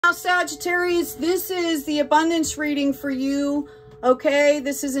Now, Sagittarius, this is the abundance reading for you. Okay,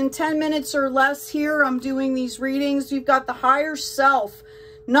 this is in 10 minutes or less here. I'm doing these readings. You've got the higher self.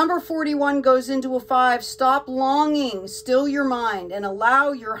 Number 41 goes into a 5. Stop longing, still your mind, and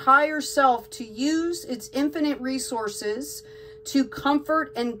allow your higher self to use its infinite resources to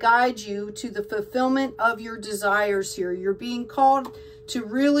comfort and guide you to the fulfillment of your desires here. You're being called to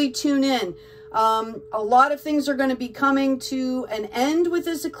really tune in. A lot of things are going to be coming to an end with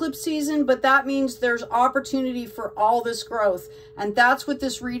this eclipse season, but that means there's opportunity for all this growth. And that's what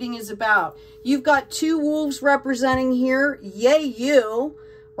this reading is about. You've got 2 wolves representing here. Yay, you,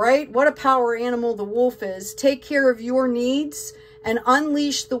 right? What a power animal the wolf is. Take care of your needs and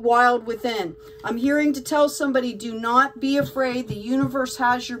unleash the wild within. I'm hearing to tell somebody, do not be afraid. The universe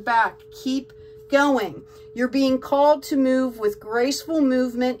has your back. Keep going. You're being called to move with graceful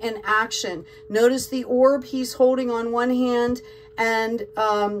movement and action. Notice the orb he's holding on one hand and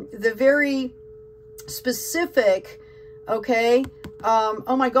the very specific, okay,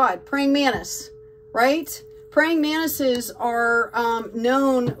 oh my God, praying mantis, right? Praying mantises are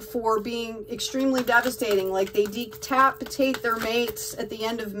known for being extremely devastating. Like they decapitate their mates at the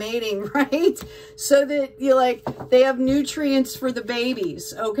end of mating, right? So that they have nutrients for the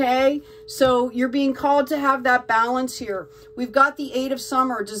babies, okay? So you're being called to have that balance here. We've got the 8 of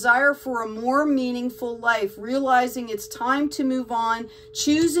Summer, desire for a more meaningful life, realizing it's time to move on,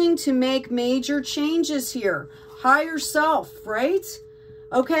 choosing to make major changes here. Higher self, right?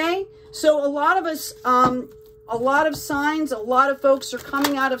 Okay? So a lot of us, a lot of signs, a lot of folks are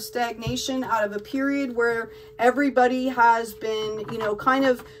coming out of stagnation, out of a period where everybody has been, you know, kind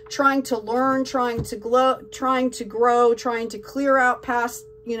of trying to learn, trying to grow, trying to clear out past,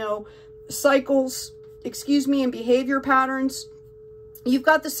 you know, cycles, and behavior patterns. You've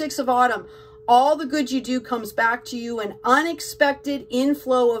got the 6 of Autumn. All the good you do comes back to you, an unexpected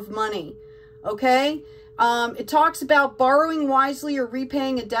inflow of money, okay? It talks about borrowing wisely or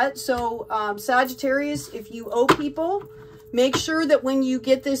repaying a debt. So Sagittarius, if you owe people, make sure that when you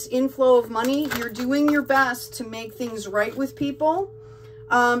get this inflow of money, you're doing your best to make things right with people.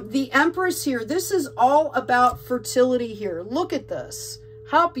 The Empress here, this is all about fertility here. Look at this.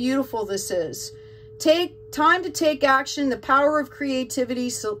 How beautiful this is. Take time to take action, the power of creativity,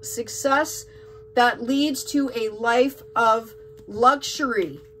 success that leads to a life of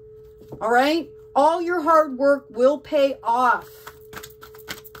luxury. All right? All your hard work will pay off,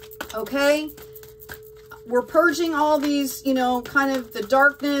 okay? We're purging all these, you know, kind of the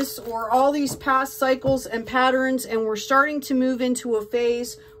darkness or all these past cycles and patterns, and we're starting to move into a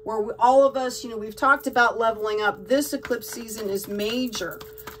phase where all of us, you know, we've talked about leveling up. This eclipse season is major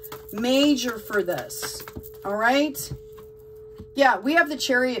for this, all right? Yeah, we have the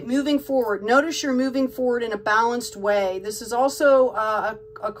Chariot moving forward. Notice you're moving forward in a balanced way. This is also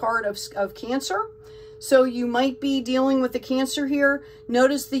a card of Cancer. So you might be dealing with the Cancer here.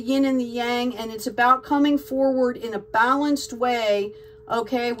 Notice the yin and the yang, and it's about coming forward in a balanced way,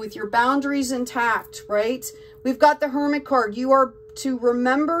 okay, with your boundaries intact, right? We've got the Hermit card. You are to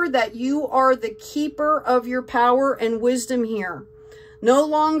remember that you are the keeper of your power and wisdom here. No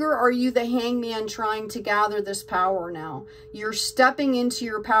longer are you the hangman trying to gather this power now. You're stepping into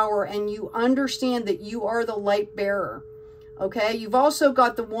your power and you understand that you are the light bearer. Okay, you've also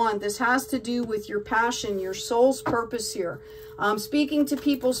got the Wand. This has to do with your passion, your soul's purpose here. I'm speaking to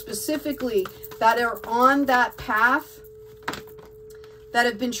people specifically that are on that path, that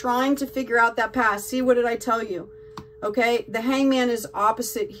have been trying to figure out that path. See, what did I tell you? Okay, the Hangman is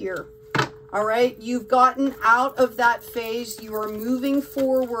opposite here. All right, you've gotten out of that phase. You are moving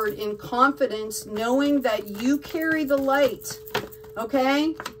forward in confidence, knowing that you carry the light,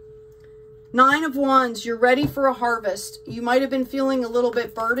 okay? 9 of Wands, you're ready for a harvest. You might have been feeling a little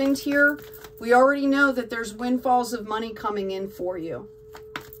bit burdened here. We already know that there's windfalls of money coming in for you,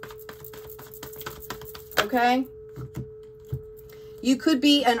 okay? You could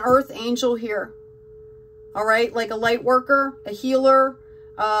be an earth angel here, all right? Like a light worker, a healer,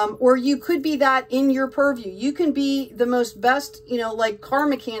 or you could be that in your purview. You can be the most best, you know, like car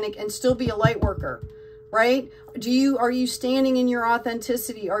mechanic and still be a light worker, right? Are you standing in your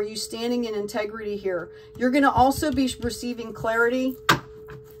authenticity? Are you standing in integrity here? You're going to also be receiving clarity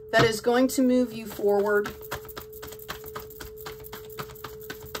that is going to move you forward.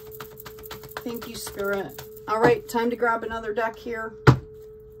 Thank you, Spirit. All right, time to grab another deck here.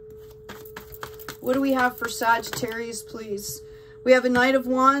 What do we have for Sagittarius, please? We have a Knight of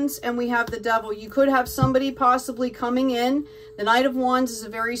Wands and we have the Devil. You could have somebody possibly coming in. The Knight of Wands is a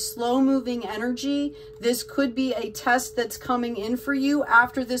very slow-moving energy. This could be a test that's coming in for you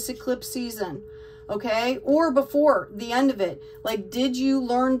after this eclipse season. okay? Or before the end of it. Like, did you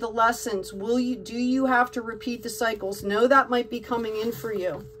learn the lessons? Do you have to repeat the cycles? No, that might be coming in for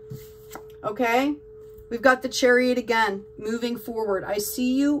you, okay? We've got the Chariot again, moving forward. I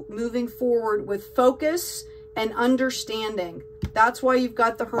see you moving forward with focus and understanding. That's why you've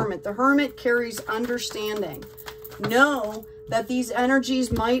got the Hermit. The Hermit carries understanding. Know that these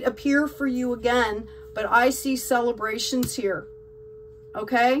energies might appear for you again, but I see celebrations here,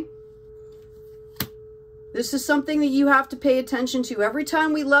 okay? This is something that you have to pay attention to. Every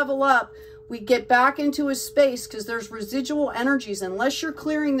time we level up, we get back into a space because there's residual energies, unless you're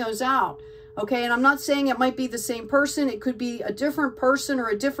clearing those out. Okay, and I'm not saying it might be the same person. It could be a different person or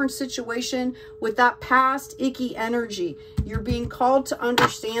a different situation with that past icky energy. You're being called to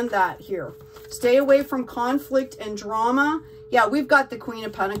understand that here. Stay away from conflict and drama. Yeah, we've got the Queen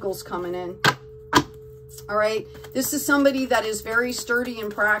of Pentacles coming in. All right, this is somebody that is very sturdy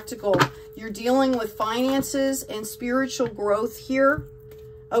and practical. You're dealing with finances and spiritual growth here.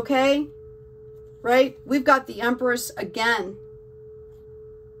 Okay, right? We've got the Empress again.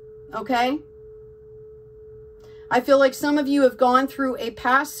 Okay? I feel like some of you have gone through a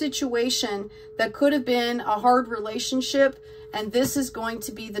past situation that could have been a hard relationship, and this is going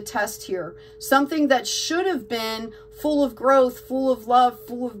to be the test here. Something that should have been full of growth, full of love,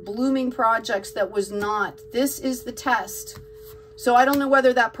 full of blooming projects that was not. This is the test. So I don't know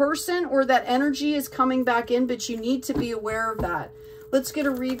whether that person or that energy is coming back in, but you need to be aware of that. Let's get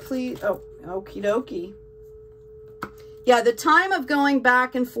a read, please. Oh, okie dokie. Yeah, the time of going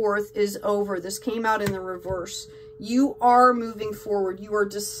back and forth is over. This came out in the reverse. You are moving forward. You are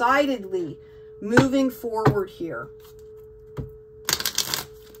decidedly moving forward here.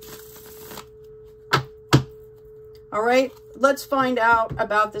 All right, let's find out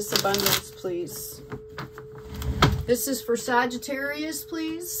about this abundance, please. This is for Sagittarius,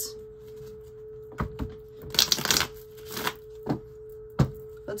 please.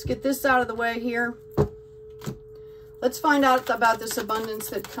 Let's get this out of the way here. Let's find out about this abundance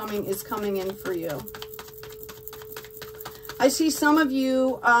that is coming in for you. I see some of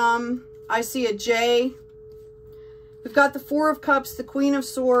you, I see a J. We've got the Four of Cups, the Queen of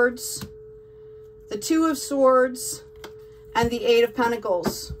Swords, the Two of Swords, and the Eight of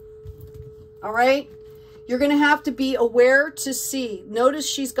Pentacles. All right? You're going to have to be aware to see. Notice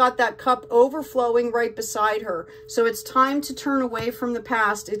she's got that cup overflowing right beside her. So it's time to turn away from the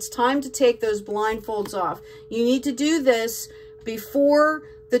past. It's time to take those blindfolds off. You need to do this before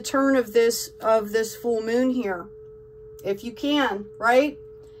the turn of this full moon here. If you can, right?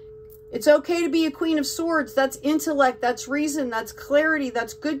 It's okay to be a Queen of Swords. That's intellect, that's reason, that's clarity,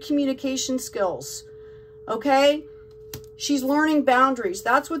 that's good communication skills. Okay? She's learning boundaries.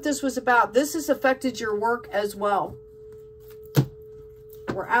 That's what this was about. This has affected your work as well.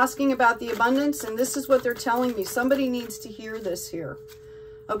 We're asking about the abundance, and this is what they're telling me. Somebody needs to hear this here.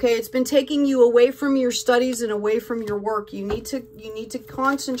 Okay, it's been taking you away from your studies and away from your work. You need to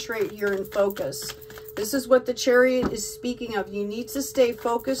concentrate here and focus. This is what the Chariot is speaking of. You need to stay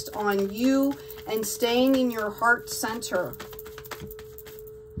focused on you and staying in your heart center.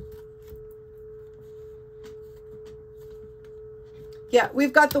 Yeah,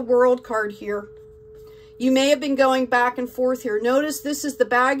 we've got the World card here. You may have been going back and forth here. Notice this is the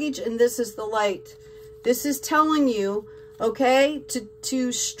baggage and this is the light. This is telling you, okay,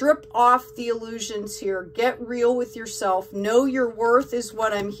 to strip off the illusions here. Get real with yourself. Know your worth is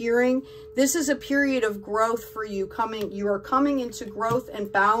what I'm hearing. This is a period of growth for you. You are coming into growth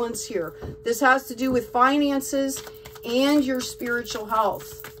and balance here. This has to do with finances and your spiritual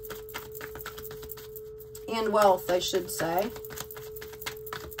health. And wealth, I should say.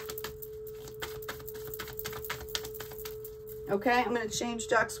 Okay, I'm going to change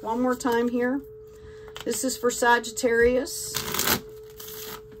decks one more time here. This is for Sagittarius.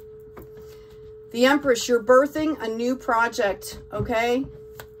 The Empress, you're birthing a new project, okay?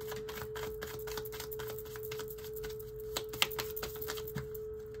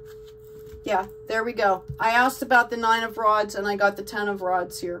 Yeah, there we go. I asked about the 9 of Rods and I got the 10 of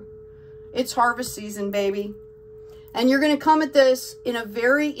Rods here. It's harvest season, baby. And you're going to come at this in a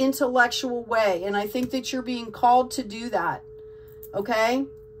very intellectual way. And I think that you're being called to do that. Okay?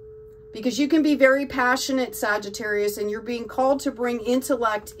 Because you can be very passionate, Sagittarius, and you're being called to bring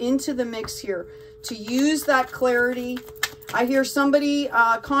intellect into the mix here. To use that clarity. I hear somebody,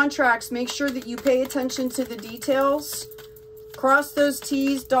 contracts, make sure that you pay attention to the details. Cross those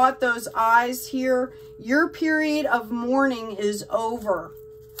T's, dot those I's here. Your period of mourning is over.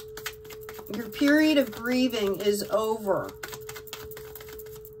 Your period of grieving is over.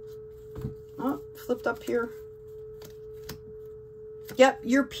 Oh, flipped up here. Yep,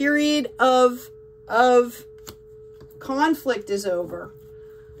 your period of of conflict is over.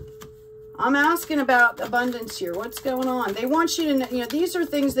 I'm asking about abundance here. What's going on? They want you to, you know, these are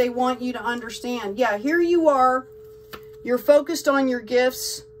things they want you to understand. Yeah, here you are. You're focused on your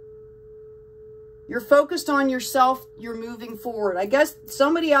gifts. You're focused on yourself. You're moving forward. I guess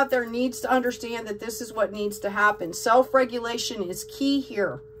somebody out there needs to understand that this is what needs to happen. Self-regulation is key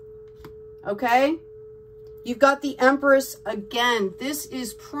here. Okay? You've got the Empress again. This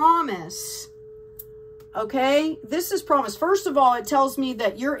is promise. Okay? This is promise. First of all, it tells me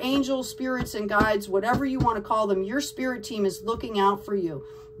that your angels, spirits, and guides, whatever you want to call them, your spirit team is looking out for you.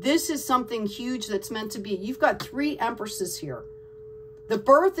 This is something huge that's meant to be. You've got 3 Empresses here. The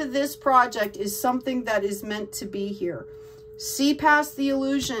birth of this project is something that is meant to be here. See past the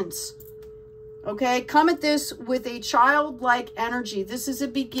illusions. Okay? Come at this with a childlike energy. This is a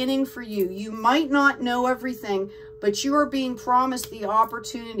beginning for you. You might not know everything, but you are being promised the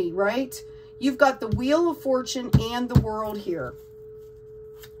opportunity, right? You've got the Wheel of Fortune and the World here.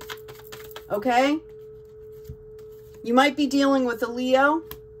 Okay? You might be dealing with a Leo.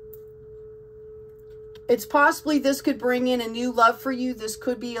 It's possibly this could bring in a new love for you. This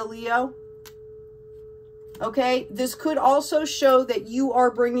could be a Leo. Okay? This could also show that you are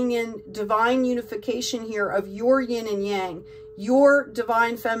bringing in divine unification here of your yin and yang, your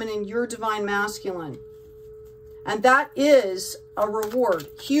divine feminine, your divine masculine. And that is a reward,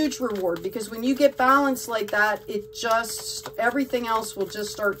 huge reward, because when you get balanced like that, it just, everything else will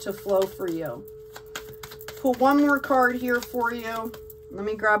just start to flow for you. Pull one more card here for you. Let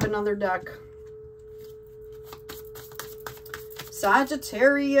me grab another deck.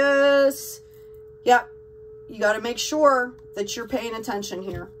 Sagittarius. Yep. You got to make sure that you're paying attention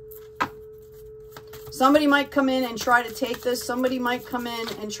here. Somebody might come in and try to take this. Somebody might come in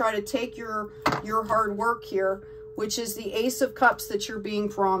and try to take your hard work here, which is the Ace of Cups that you're being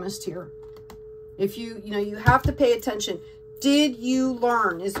promised here. If you know, you have to pay attention. Did you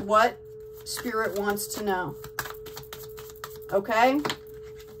learn is what Spirit wants to know. Okay?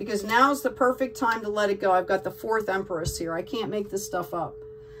 Because now's the perfect time to let it go. I've got the 4th Empress here. I can't make this stuff up.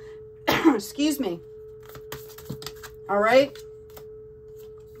 Excuse me. All right?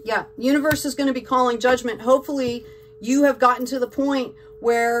 Yeah, universe is going to be calling judgment. Hopefully, you have gotten to the point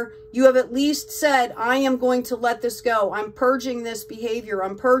where you have at least said, I am going to let this go. I'm purging this behavior.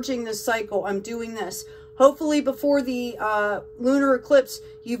 I'm purging this cycle. I'm doing this. Hopefully, before the lunar eclipse,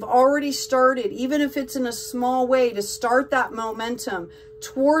 you've already started, even if it's in a small way, to start that momentum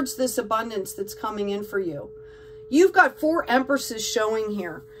towards this abundance that's coming in for you. You've got 4 Empresses showing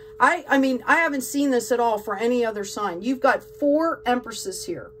here. I mean, I haven't seen this at all for any other sign. You've got 4 Empresses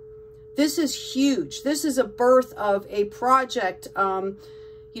here. This is huge. This is a birth of a project.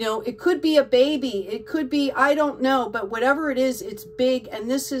 You know, it could be a baby. It could be, I don't know, but whatever it is, it's big. And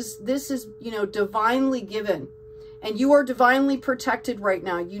this is, you know, divinely given. And you are divinely protected right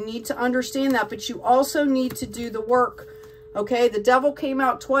now. You need to understand that, but you also need to do the work. Okay, the devil came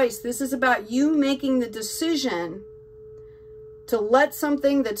out twice. This is about you making the decision to let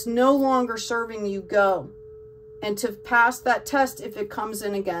something that's no longer serving you go and to pass that test if it comes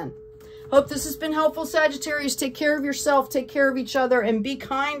in again. Hope this has been helpful, Sagittarius. Take care of yourself, take care of each other, and be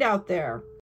kind out there.